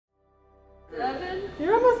7.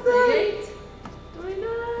 You're almost done. 8. 29.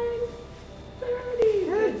 30.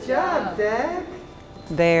 Good job, Dad.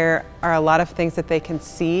 There are a lot of things that they can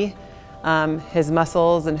see his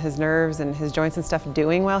muscles and his nerves and his joints and stuff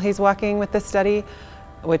doing while he's walking with this study,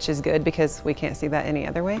 which is good because we can't see that any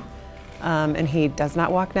other way. And he does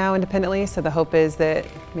not walk now independently, so the hope is that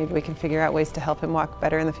maybe we can figure out ways to help him walk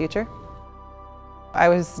better in the future. I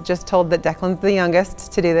was just told that Declan's the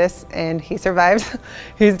youngest to do this, and he survived.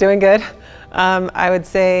 He's doing good. I would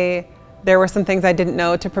say there were some things I didn't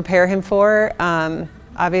know to prepare him for.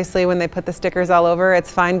 Obviously, when they put the stickers all over,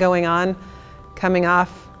 it's fine going on. Coming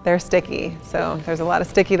off, they're sticky. So there's a lot of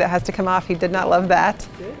sticky that has to come off. He did not love that.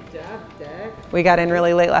 Good job, Dad. We got in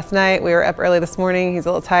really late last night. We were up early this morning. He's a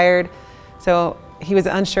little tired. So he was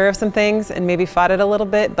unsure of some things and maybe fought it a little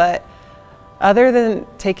bit, but other than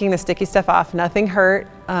taking the sticky stuff off, nothing hurt.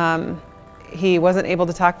 He wasn't able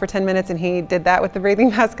to talk for 10 minutes and he did that with the breathing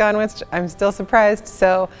mask on, which I'm still surprised.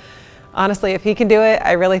 So honestly, if he can do it,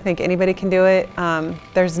 I really think anybody can do it.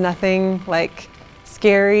 There's nothing like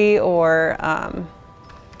scary or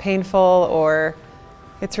painful, or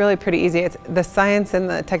it's really pretty easy. It's the science and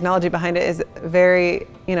the technology behind it is very,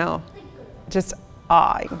 just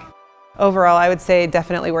awing. Overall, I would say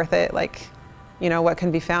definitely worth it. Like, what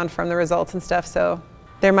can be found from the results and stuff. So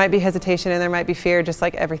there might be hesitation and there might be fear, just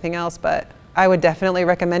like everything else, but I would definitely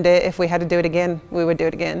recommend it. If we had to do it again, we would do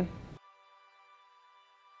it again.